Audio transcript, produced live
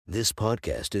This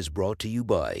podcast is brought to you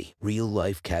by Real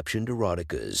Life Captioned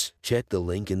Eroticas. Check the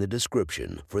link in the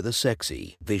description for the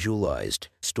sexy, visualized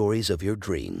stories of your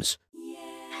dreams.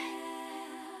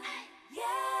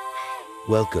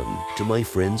 Welcome to my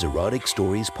friend's Erotic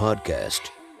Stories podcast,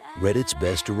 Reddit's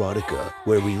Best Erotica,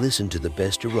 where we listen to the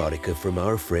best erotica from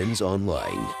our friends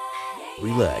online.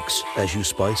 Relax as you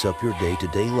spice up your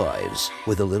day-to-day lives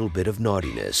with a little bit of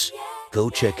naughtiness. Go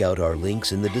check out our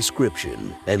links in the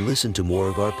description and listen to more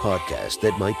of our podcast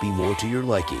that might be more to your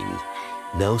liking.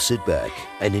 Now sit back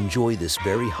and enjoy this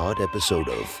very hot episode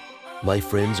of My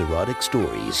Friend's Erotic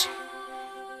Stories.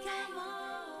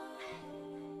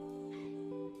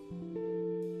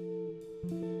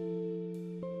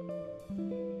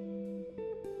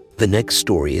 The next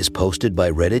story is posted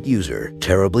by Reddit user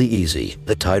Terribly Easy.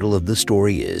 The title of the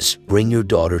story is Bring Your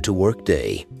Daughter to Work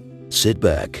Day. Sit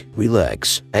back,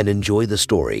 relax, and enjoy the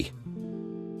story.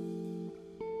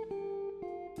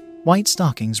 White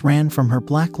stockings ran from her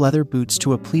black leather boots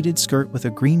to a pleated skirt with a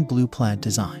green-blue plaid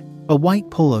design. A white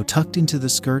polo tucked into the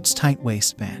skirt's tight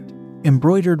waistband,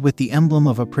 embroidered with the emblem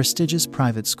of a prestigious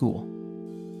private school.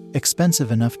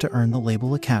 Expensive enough to earn the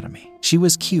label Academy. She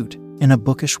was cute, in a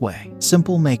bookish way.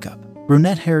 Simple makeup,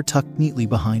 brunette hair tucked neatly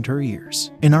behind her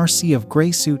ears. In our sea of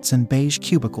gray suits and beige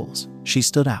cubicles, she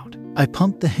stood out. I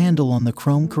pumped the handle on the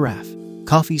chrome carafe,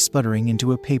 coffee sputtering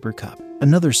into a paper cup.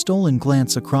 Another stolen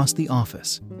glance across the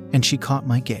office, and she caught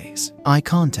my gaze. Eye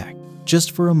contact,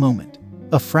 just for a moment,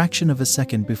 a fraction of a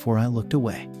second before I looked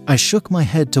away. I shook my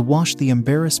head to wash the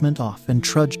embarrassment off and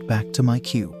trudged back to my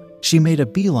cube. She made a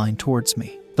beeline towards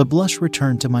me. The blush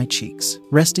returned to my cheeks,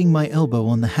 resting my elbow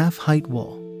on the half-height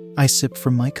wall. I sipped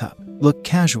from my cup. Look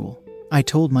casual, I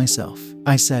told myself.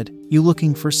 I said, "You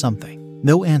looking for something?"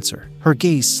 No answer. Her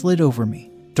gaze slid over me,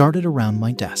 darted around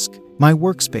my desk. My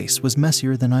workspace was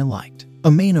messier than I liked. A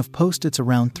mane of post-its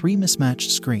around 3 mismatched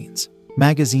screens,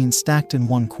 magazines stacked in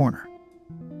one corner,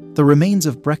 the remains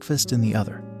of breakfast in the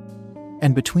other,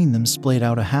 and between them splayed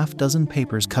out a half-dozen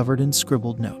papers covered in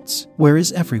scribbled notes. "Where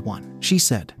is everyone?" she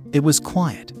said. It was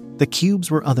quiet. The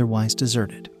cubes were otherwise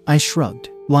deserted. I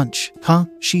shrugged. "Lunch, huh?"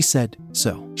 she said.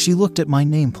 "So." She looked at my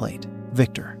nameplate.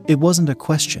 Victor. It wasn't a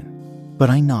question,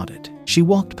 but I nodded. She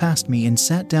walked past me and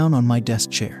sat down on my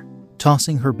desk chair,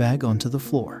 tossing her bag onto the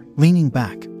floor. Leaning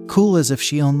back, cool as if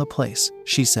she owned the place,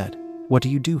 she said, "What do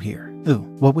you do here?" "Ooh,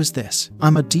 what was this?"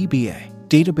 "I'm a DBA,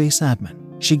 database admin."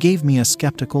 She gave me a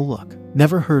skeptical look.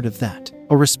 "Never heard of that."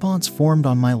 A response formed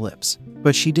on my lips,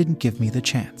 but she didn't give me the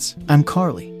chance. "I'm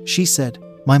Carly," she said.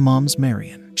 "My mom's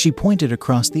Marion." She pointed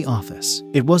across the office.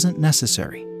 It wasn't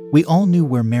necessary. We all knew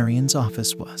where Marion's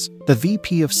office was. The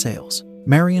VP of sales.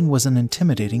 Marion was an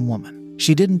intimidating woman.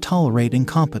 She didn't tolerate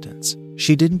incompetence.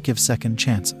 She didn't give second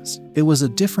chances. It was a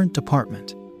different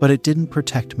department, but it didn't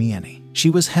protect me any.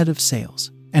 She was head of sales,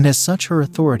 and as such her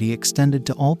authority extended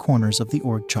to all corners of the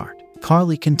org chart.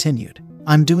 Carly continued,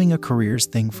 "I'm doing a careers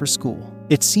thing for school.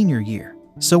 It's senior year,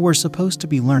 so we're supposed to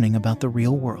be learning about the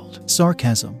real world."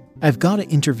 Sarcasm. "I've got to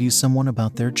interview someone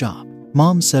about their job.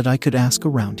 Mom said I could ask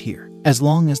around here, as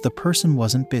long as the person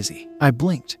wasn't busy." I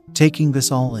blinked, taking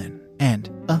this all in. "And,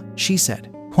 she said,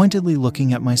 pointedly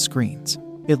looking at my screens,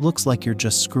 "it looks like you're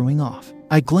just screwing off."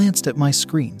 I glanced at my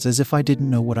screens as if I didn't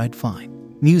know what I'd find.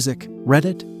 Music,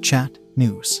 Reddit, chat,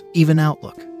 news, even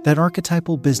Outlook, that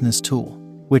archetypal business tool,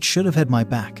 which should have had my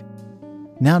back,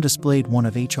 now displayed one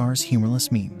of HR's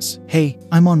humorless memes. "Hey,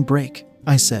 I'm on break,"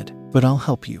 I said, "but I'll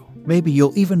help you. Maybe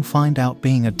you'll even find out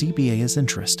being a DBA is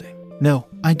interesting." "No,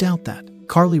 I doubt that."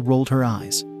 Carly rolled her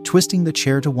eyes, twisting the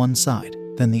chair to one side,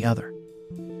 then the other.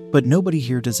 "But nobody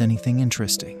here does anything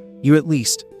interesting. You at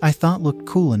least, I thought, looked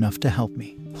cool enough to help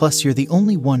me. Plus you're the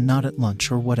only one not at lunch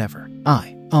or whatever."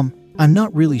 I'm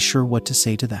not really sure what to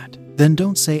say to that." "Then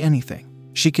don't say anything,"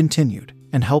 she continued,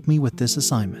 "and help me with this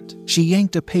assignment." She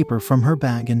yanked a paper from her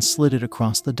bag and slid it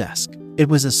across the desk. It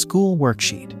was a school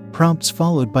worksheet, prompts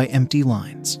followed by empty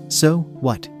lines. "So,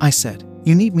 what?" I said.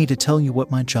 "You need me to tell you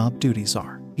what my job duties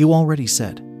are." "You already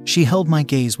said." She held my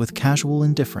gaze with casual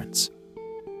indifference.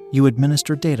 "You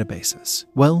administer databases."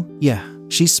 "Well, yeah,"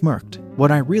 she smirked.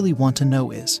 "What I really want to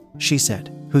know is," she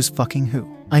said, "who's fucking who?"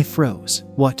 I froze.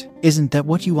 "What? Isn't that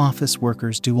what you office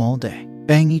workers do all day?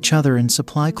 Bang each other in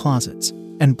supply closets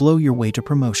and blow your way to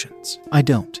promotions?" "I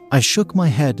don't." I shook my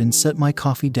head and set my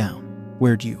coffee down.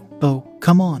 "Where'd you?" "Oh,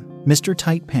 come on, Mr.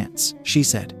 Tight Pants," she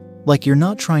said. "Like you're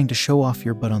not trying to show off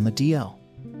your butt on the DL.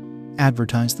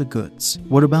 Advertise the goods."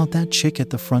 "What about that chick at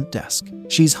the front desk?"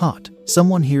 "She's hot.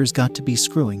 Someone here's got to be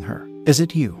screwing her." "Is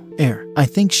it you?" I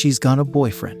think she's got a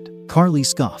boyfriend." Carly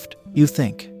scoffed. "You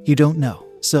think? You don't know.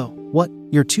 So, what?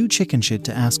 You're too chicken shit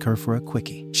to ask her for a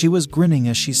quickie." She was grinning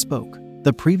as she spoke,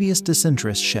 The previous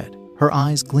disinterest shed, her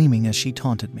eyes gleaming as she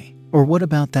taunted me. Or what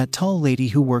about that tall lady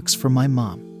who works for my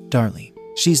mom, Darlene?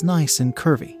 She's nice and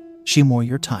curvy. She more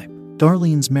your type.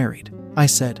 Darlene's married, I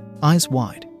said, eyes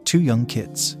wide. 2 young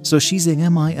kids. So she's a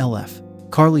MILF.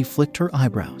 Carly flicked her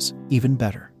eyebrows. Even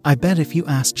better. I bet if you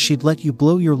asked, she'd let you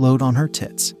blow your load on her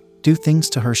tits. Do things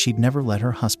to her she'd never let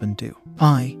her husband do.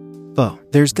 Oh,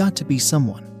 there's got to be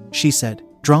someone, she said,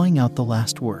 drawing out the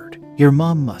last word. Your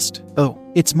mom must. Oh,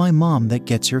 it's my mom that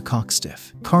gets your cock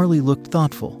stiff. Carly looked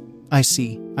thoughtful. I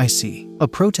see. A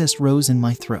protest rose in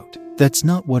my throat. That's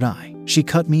not what She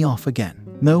cut me off again.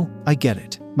 No, I get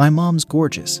it. My mom's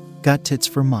gorgeous, got tits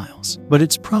for miles. But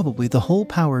it's probably the whole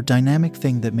power dynamic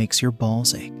thing that makes your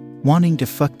balls ache. Wanting to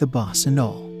fuck the boss and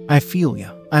all. I feel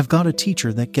ya. I've got a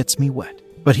teacher that gets me wet.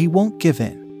 But he won't give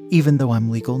in, even though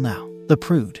I'm legal now. The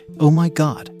prude. Oh my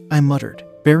God, I muttered,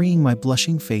 burying my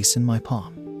blushing face in my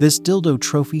palm. This dildo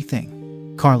trophy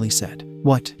thing. Carly said.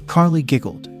 What? Carly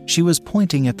giggled. She was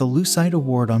pointing at the Lucite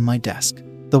Award on my desk.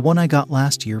 The one I got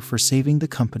last year for saving the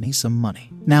company some money.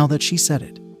 Now that she said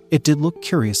it, it did look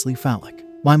curiously phallic.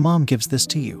 My mom gives this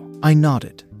to you. I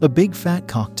nodded. A big fat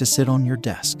cock to sit on your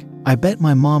desk. I bet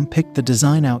my mom picked the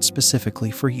design out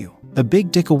specifically for you. A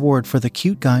big dick award for the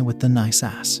cute guy with the nice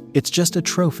ass. It's just a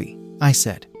trophy, I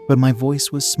said, but my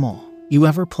voice was small. You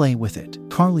ever play with it?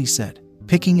 Carly said,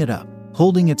 picking it up,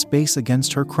 holding its base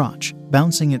against her crotch,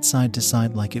 bouncing it side to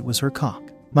side like it was her cock.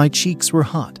 My cheeks were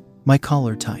hot, my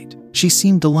collar tight. She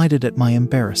seemed delighted at my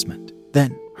embarrassment.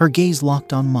 Then, her gaze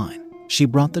locked on mine. She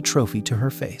brought the trophy to her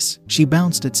face. She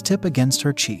bounced its tip against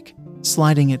her cheek,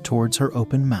 sliding it towards her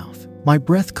open mouth. My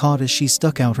breath caught as she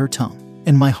stuck out her tongue,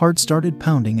 and my heart started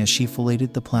pounding as she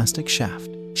filleted the plastic shaft.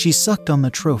 She sucked on the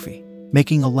trophy,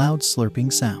 making a loud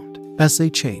slurping sound.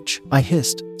 SHH, I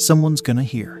hissed, someone's gonna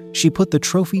hear. She put the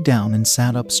trophy down and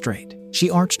sat up straight. She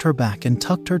arched her back and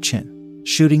tucked her chin,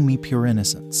 shooting me pure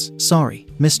innocence. Sorry,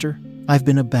 mister, I've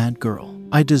been a bad girl.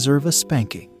 I deserve a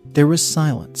spanking. There was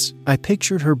silence. I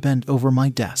pictured her bent over my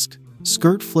desk,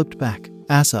 skirt flipped back,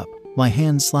 ass up, my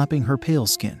hand slapping her pale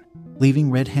skin,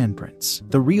 leaving red handprints.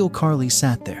 The real Carly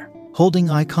sat there, holding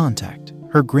eye contact,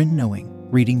 her grin knowing,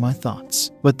 reading my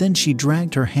thoughts. But then she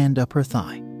dragged her hand up her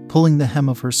thigh, pulling the hem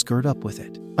of her skirt up with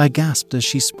it. I gasped as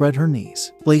she spread her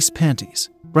knees. Lace panties,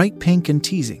 bright pink and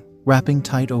teasing, wrapping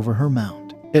tight over her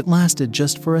mound. It lasted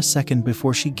just for a second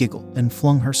before she giggled and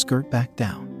flung her skirt back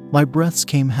down. My breaths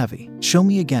came heavy. Show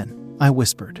me again, I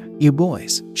whispered. You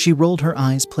boys. She rolled her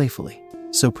eyes playfully.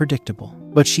 So predictable.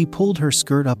 But she pulled her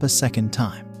skirt up a second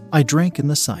time. I drank in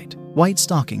the sight. White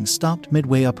stockings stopped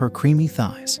midway up her creamy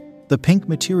thighs, the pink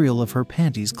material of her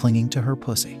panties clinging to her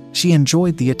pussy. She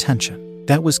enjoyed the attention.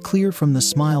 That was clear from the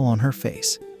smile on her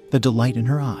face, the delight in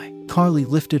her eye. Carly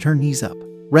lifted her knees up,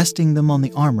 resting them on the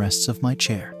armrests of my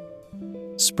chair,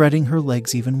 spreading her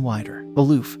legs even wider.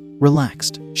 Aloof,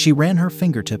 relaxed, she ran her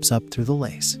fingertips up through the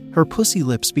lace. Her pussy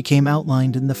lips became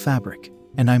outlined in the fabric,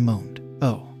 and I moaned.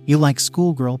 Oh, you like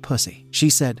schoolgirl pussy, she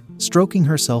said, stroking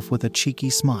herself with a cheeky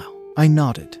smile. I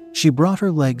nodded. She brought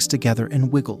her legs together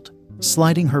and wiggled,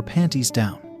 sliding her panties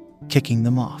down, kicking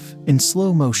them off. In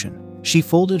slow motion, she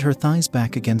folded her thighs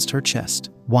back against her chest,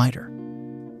 wider.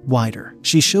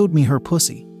 She showed me her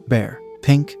pussy, bare,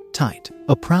 pink, tight,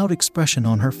 a proud expression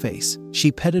on her face.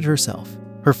 She petted herself,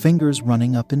 her fingers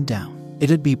running up and down.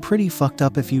 It'd be pretty fucked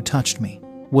up if you touched me,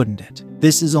 wouldn't it?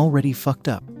 This is already fucked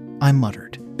up, I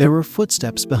muttered. There were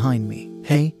footsteps behind me.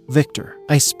 Hey, Victor.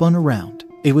 I spun around.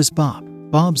 It was Bob.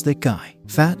 Bob's that guy,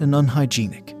 fat and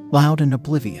unhygienic, loud and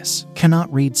oblivious,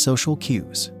 cannot read social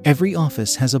cues. Every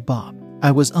office has a Bob.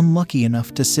 I was unlucky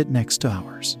enough to sit next to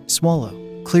ours.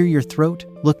 Swallow, clear your throat,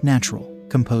 look natural,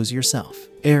 compose yourself.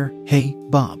 Hey,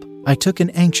 Bob. I took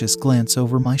an anxious glance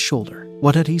over my shoulder.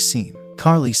 What had he seen?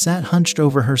 Carly sat hunched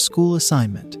over her school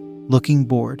assignment, looking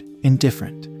bored,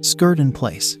 indifferent, skirt in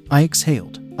place. I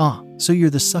exhaled. Ah, so you're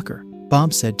the sucker,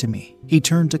 Bob said to me. He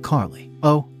turned to Carly.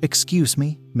 Oh, excuse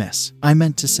me, miss. I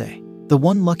meant to say, the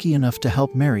one lucky enough to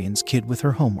help Marion's kid with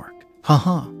her homework.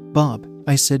 Haha, Bob,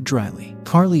 I said dryly.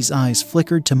 Carly's eyes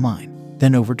flickered to mine,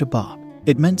 then over to Bob.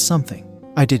 It meant something.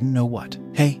 I didn't know what.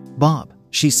 Hey, Bob,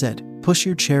 she said, push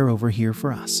your chair over here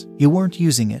for us. You weren't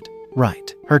using it,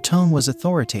 right? Her tone was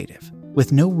authoritative,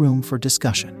 with no room for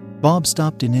discussion. Bob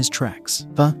stopped in his tracks.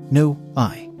 No,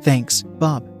 thanks,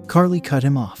 Bob. Carly cut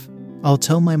him off. I'll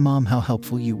tell my mom how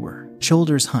helpful you were.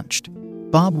 Shoulders hunched,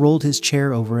 Bob rolled his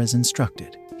chair over as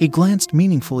instructed. He glanced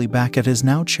meaningfully back at his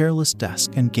now chairless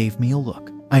desk and gave me a look.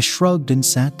 I shrugged and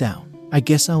sat down. I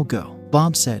guess I'll go,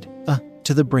 Bob said.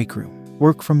 To the break room.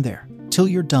 Work from there. Till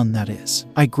you're done, that is.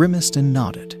 I grimaced and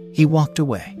nodded. He walked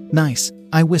away. Nice,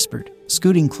 I whispered,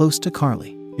 scooting close to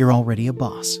Carly. You're already a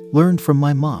boss. Learned from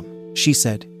my mom, she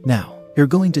said. Now, you're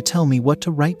going to tell me what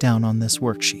to write down on this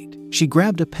worksheet. She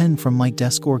grabbed a pen from my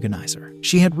desk organizer.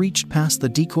 She had reached past the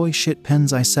decoy shit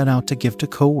pens I set out to give to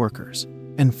co-workers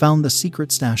and found the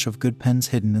secret stash of good pens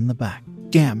hidden in the back.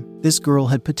 Damn, this girl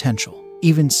had potential.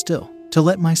 Even still, to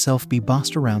let myself be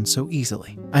bossed around so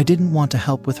easily. I didn't want to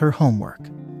help with her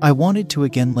homework. I wanted to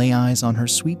again lay eyes on her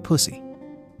sweet pussy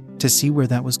to see where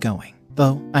that was going.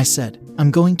 Though, I said,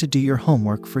 I'm going to do your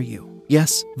homework for you.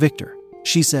 Yes, Victor,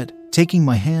 she said, taking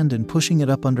my hand and pushing it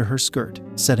up under her skirt,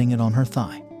 setting it on her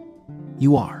thigh.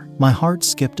 You are. My heart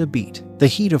skipped a beat. The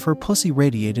heat of her pussy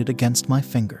radiated against my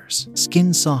fingers.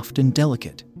 Skin soft and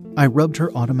delicate. I rubbed her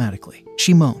automatically.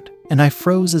 She moaned, and I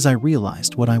froze as I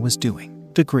realized what I was doing.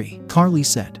 Degree, Carly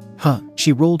said. Huh.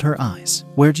 She rolled her eyes.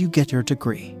 Where'd you get your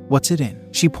degree? What's it in?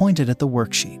 She pointed at the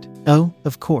worksheet. Oh,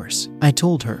 of course. I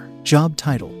told her. Job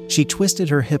title. She twisted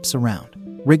her hips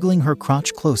around, wriggling her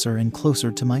crotch closer and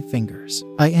closer to my fingers.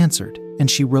 I answered, and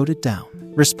she wrote it down.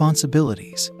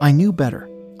 Responsibilities. I knew better.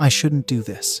 I shouldn't do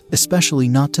this, especially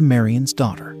not to Marion's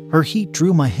daughter. Her heat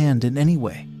drew my hand in any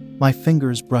way, my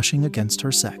fingers brushing against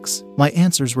her sex. My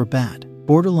answers were bad,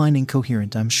 borderline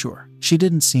incoherent, I'm sure. She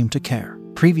didn't seem to care.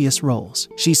 Previous roles,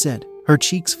 she said, her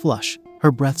cheeks flush,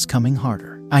 her breaths coming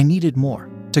harder. I needed more,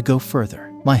 to go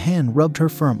further. My hand rubbed her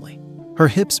firmly, her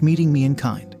hips meeting me in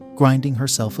kind, grinding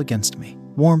herself against me.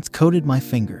 Warmth coated my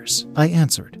fingers. I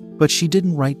answered, but she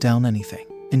didn't write down anything.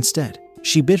 Instead,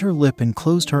 she bit her lip and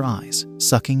closed her eyes,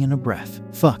 sucking in a breath.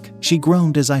 Fuck, she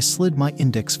groaned as I slid my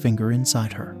index finger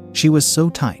inside her. She was so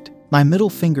tight. My middle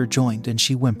finger joined and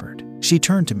she whimpered. She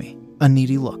turned to me, a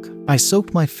needy look. I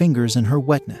soaked my fingers in her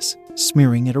wetness,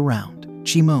 smearing it around.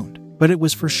 She moaned, but it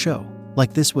was for show,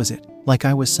 like this was it, like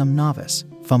I was some novice,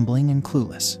 fumbling and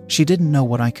clueless. She didn't know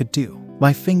what I could do.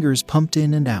 My fingers pumped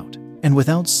in and out, and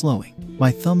without slowing,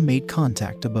 my thumb made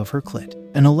contact above her clit.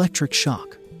 An electric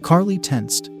shock. Carly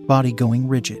tensed, body going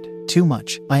rigid. Too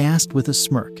much, I asked with a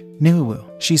smirk. No,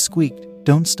 she squeaked.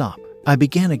 Don't stop. I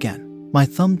began again, my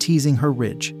thumb teasing her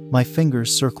ridge, my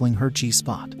fingers circling her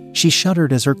G-spot. She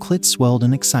shuddered as her clit swelled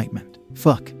in excitement.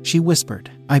 Fuck, she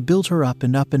whispered. I built her up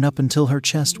and up and up until her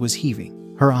chest was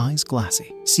heaving, her eyes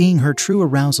glassy. Seeing her true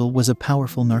arousal was a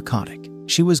powerful narcotic.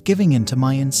 She was giving in to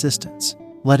my insistence,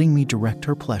 letting me direct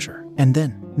her pleasure. And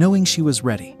then, knowing she was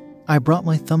ready, I brought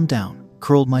my thumb down,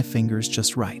 curled my fingers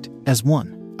just right. As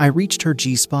one, I reached her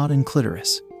G-spot and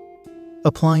clitoris,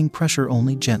 applying pressure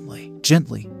only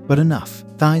gently, but enough.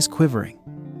 Thighs quivering,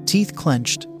 teeth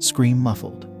clenched, scream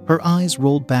muffled. Her eyes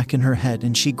rolled back in her head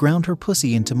and she ground her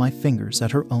pussy into my fingers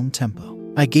at her own tempo.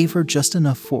 I gave her just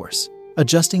enough force,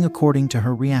 adjusting according to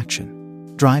her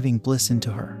reaction, driving bliss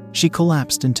into her. She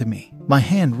collapsed into me, my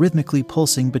hand rhythmically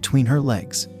pulsing between her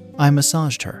legs. I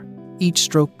massaged her, each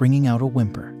stroke bringing out a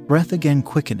whimper, breath again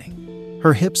quickening.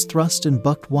 Her hips thrust and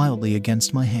bucked wildly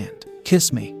against my hand.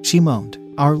 Kiss me, she moaned,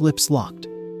 our lips locked,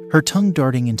 her tongue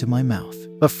darting into my mouth.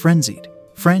 A frenzied,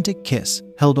 frantic kiss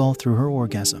held all through her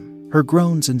orgasm. Her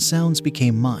groans and sounds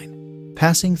became mine,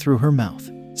 passing through her mouth,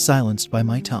 silenced by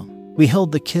my tongue. We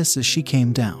held the kiss as she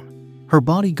came down, her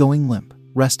body going limp,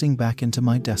 resting back into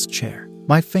my desk chair.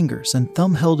 My fingers and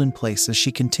thumb held in place as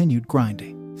she continued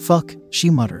grinding. Fuck, she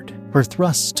muttered. Her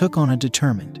thrusts took on a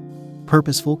determined,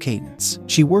 purposeful cadence.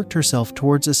 She worked herself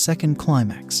towards a second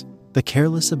climax, the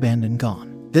careless abandon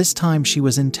gone. This time she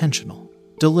was intentional,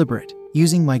 deliberate,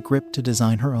 using my grip to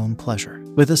design her own pleasure.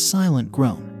 With a silent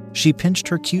groan, she pinched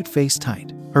her cute face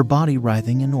tight, her body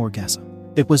writhing in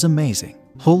orgasm. It was amazing.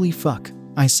 Holy fuck,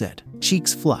 I said,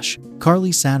 cheeks flush.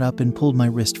 Carly sat up and pulled my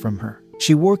wrist from her.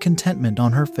 She wore contentment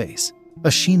on her face,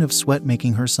 a sheen of sweat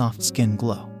making her soft skin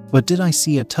glow. But did I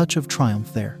see a touch of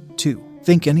triumph there, too?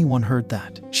 Think anyone heard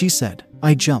that? She said.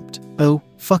 I jumped. Oh,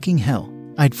 fucking hell.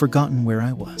 I'd forgotten where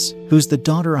I was. Who's the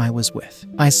daughter I was with?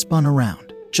 I spun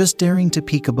around, just daring to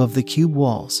peek above the cube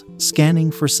walls,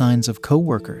 scanning for signs of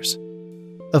co-workers.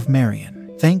 Of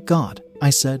Marion. Thank God, I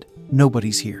said.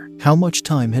 Nobody's here. How much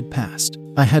time had passed?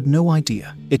 I had no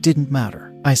idea. It didn't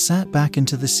matter. I sat back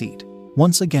into the seat,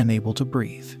 once again able to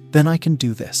breathe. Then I can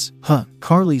do this. Huh.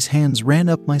 Carly's hands ran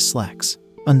up my slacks,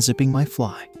 unzipping my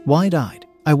fly. Wide-eyed,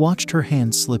 I watched her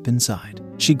hand slip inside.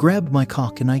 She grabbed my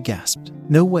cock and I gasped.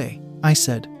 No way, I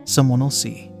said. Someone'll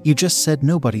see. You just said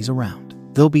nobody's around.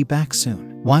 They'll be back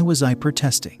soon. Why was I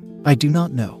protesting? I do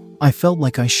not know. I felt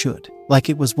like I should, like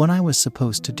it was what I was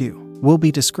supposed to do. We'll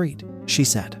be discreet, she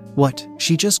said. What?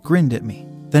 She just grinned at me,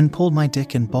 then pulled my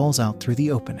dick and balls out through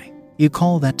the opening. You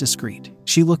call that discreet?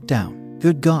 She looked down.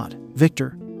 Good God,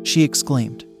 Victor, she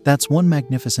exclaimed. That's one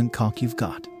magnificent cock you've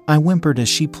got. I whimpered as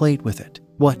she played with it.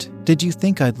 What, did you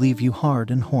think I'd leave you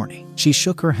hard and horny? She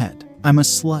shook her head. I'm a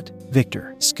slut,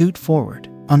 Victor, scoot forward,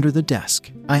 under the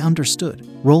desk. I understood,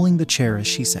 rolling the chair as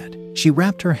she said. She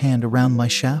wrapped her hand around my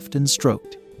shaft and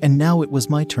stroked, and now it was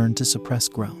my turn to suppress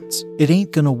groans. It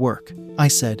ain't gonna work, I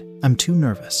said. I'm too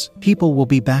nervous. People will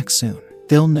be back soon.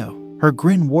 They'll know. Her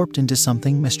grin warped into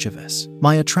something mischievous.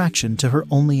 My attraction to her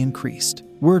only increased.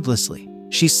 Wordlessly,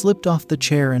 she slipped off the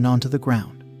chair and onto the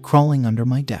ground, crawling under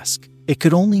my desk. It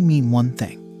could only mean one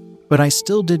thing, but I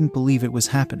still didn't believe it was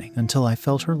happening until I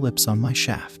felt her lips on my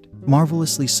shaft,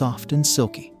 marvelously soft and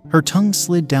silky. Her tongue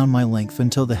slid down my length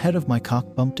until the head of my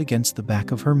cock bumped against the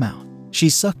back of her mouth. She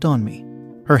sucked on me,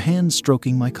 her hand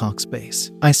stroking my cock's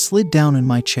base. I slid down in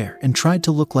my chair and tried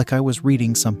to look like I was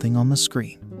reading something on the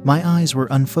screen. My eyes were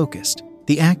unfocused.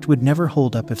 The act would never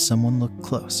hold up if someone looked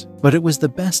close, but it was the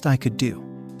best I could do.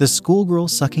 The schoolgirl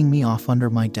sucking me off under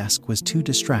my desk was too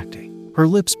distracting. Her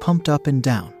lips pumped up and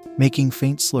down, making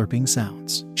faint slurping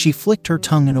sounds. She flicked her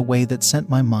tongue in a way that sent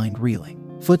my mind reeling.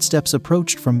 Footsteps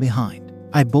approached from behind.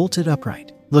 I bolted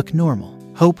upright. Look normal.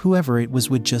 Hope whoever it was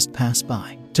would just pass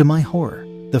by. To my horror,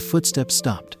 the footsteps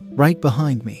stopped, right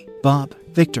behind me. Bob,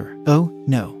 Victor. Oh,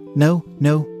 no.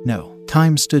 No.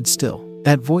 Time stood still.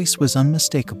 That voice was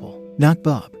unmistakable. Not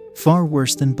Bob. Far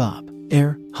worse than Bob.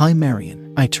 Hi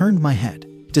Marion. I turned my head,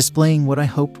 displaying what I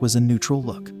hoped was a neutral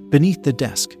look. Beneath the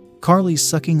desk, Carly's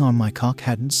sucking on my cock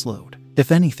hadn't slowed.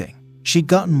 If anything, she'd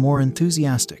gotten more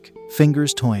enthusiastic,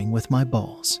 fingers toying with my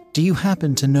balls. Do you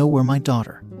happen to know where my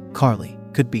daughter, Carly,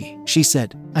 could be? She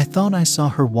said. I thought I saw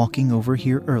her walking over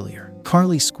here earlier.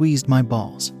 Carly squeezed my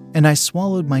balls, and I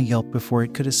swallowed my yelp before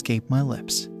it could escape my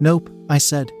lips. Nope, I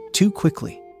said, too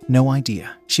quickly. No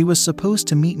idea. She was supposed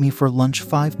to meet me for lunch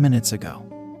 5 minutes ago.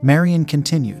 Marion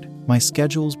continued. My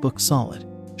schedule's booked solid.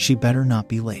 She better not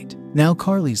be late. Now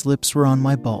Carly's lips were on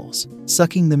my balls,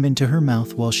 sucking them into her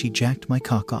mouth while she jacked my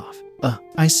cock off.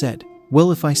 I said.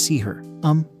 Well, if I see her,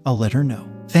 I'll let her know.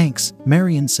 Thanks,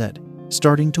 Marion said,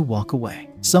 starting to walk away.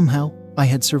 Somehow, I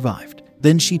had survived.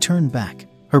 Then she turned back,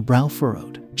 her brow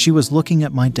furrowed. She was looking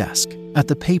at my desk, at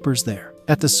the papers there,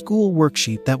 at the school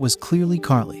worksheet that was clearly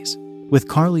Carly's, with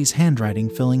Carly's handwriting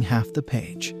filling half the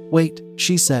page. Wait,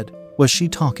 she said. Was she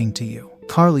talking to you?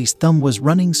 Carly's thumb was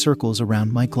running circles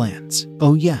around my glands.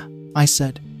 Oh yeah, I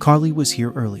said. Carly was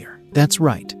here earlier. That's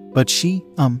right. But she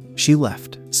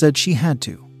left. Said she had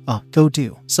to. Go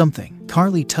do something.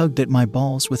 Carly tugged at my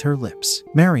balls with her lips.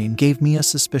 Marion gave me a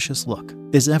suspicious look.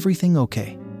 Is everything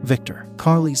okay, Victor?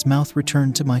 Carly's mouth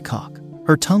returned to my cock,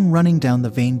 her tongue running down the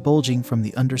vein bulging from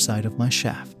the underside of my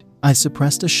shaft. I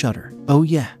suppressed a shudder. Oh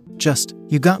yeah,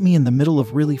 you got me in the middle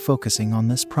of really focusing on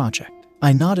this project.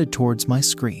 I nodded towards my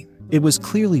screen. It was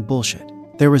clearly bullshit.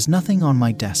 There was nothing on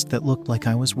my desk that looked like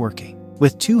I was working.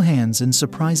 With 2 hands in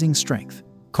surprising strength,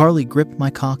 Carly gripped my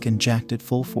cock and jacked it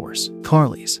full force.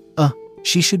 Carly's.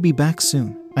 She should be back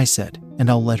soon, I said, and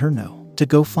I'll let her know to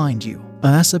go find you.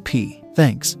 ASAP.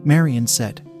 Thanks, Marion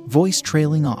said, voice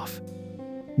trailing off,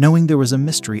 knowing there was a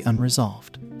mystery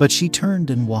unresolved. But she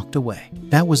turned and walked away.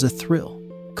 That was a thrill,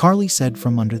 Carly said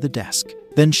from under the desk.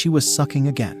 Then she was sucking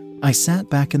again. I sat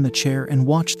back in the chair and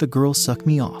watched the girl suck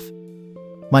me off,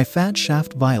 my fat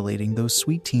shaft violating those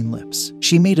sweet teen lips.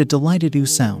 She made a delighted ooh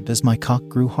sound as my cock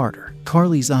grew harder.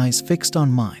 Carly's eyes fixed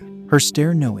on mine, her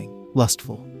stare knowing,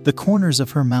 lustful. The corners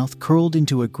of her mouth curled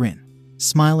into a grin,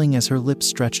 smiling as her lips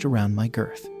stretched around my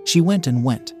girth. She went and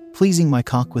went, pleasing my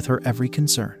cock with her every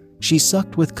concern. She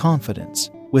sucked with confidence,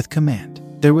 with command.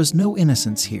 There was no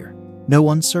innocence here,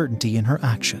 no uncertainty in her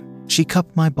action. She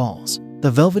cupped my balls,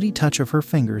 the velvety touch of her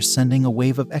fingers sending a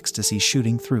wave of ecstasy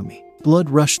shooting through me. Blood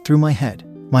rushed through my head,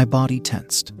 my body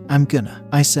tensed. I'm gonna,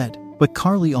 I said, but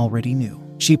Carly already knew.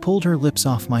 She pulled her lips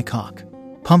off my cock,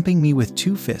 pumping me with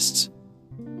 2 fists,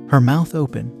 her mouth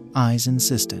open, eyes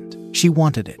insistent. She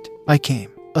wanted it. I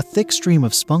came, a thick stream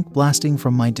of spunk blasting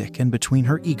from my dick and between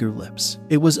her eager lips.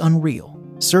 It was unreal.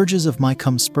 Surges of my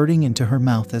cum spurting into her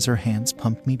mouth as her hands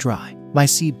pumped me dry. My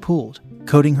seed pooled,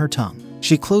 coating her tongue.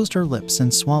 She closed her lips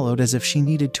and swallowed as if she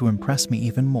needed to impress me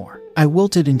even more. I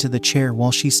wilted into the chair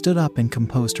while she stood up and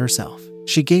composed herself.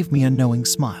 She gave me a knowing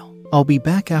smile. I'll be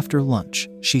back after lunch,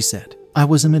 she said. I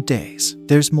was in a daze.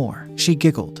 There's more, she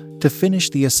giggled. To finish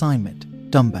the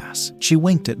assignment, dumbass. She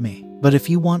winked at me. But if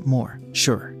you want more,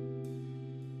 sure.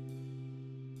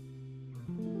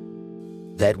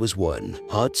 That was one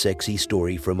hot, sexy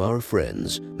story from our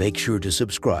friends. Make sure to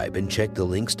subscribe and check the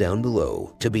links down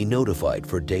below to be notified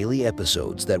for daily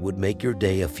episodes that would make your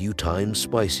day a few times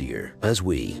spicier as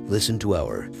we listen to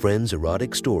our friends'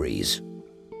 erotic stories.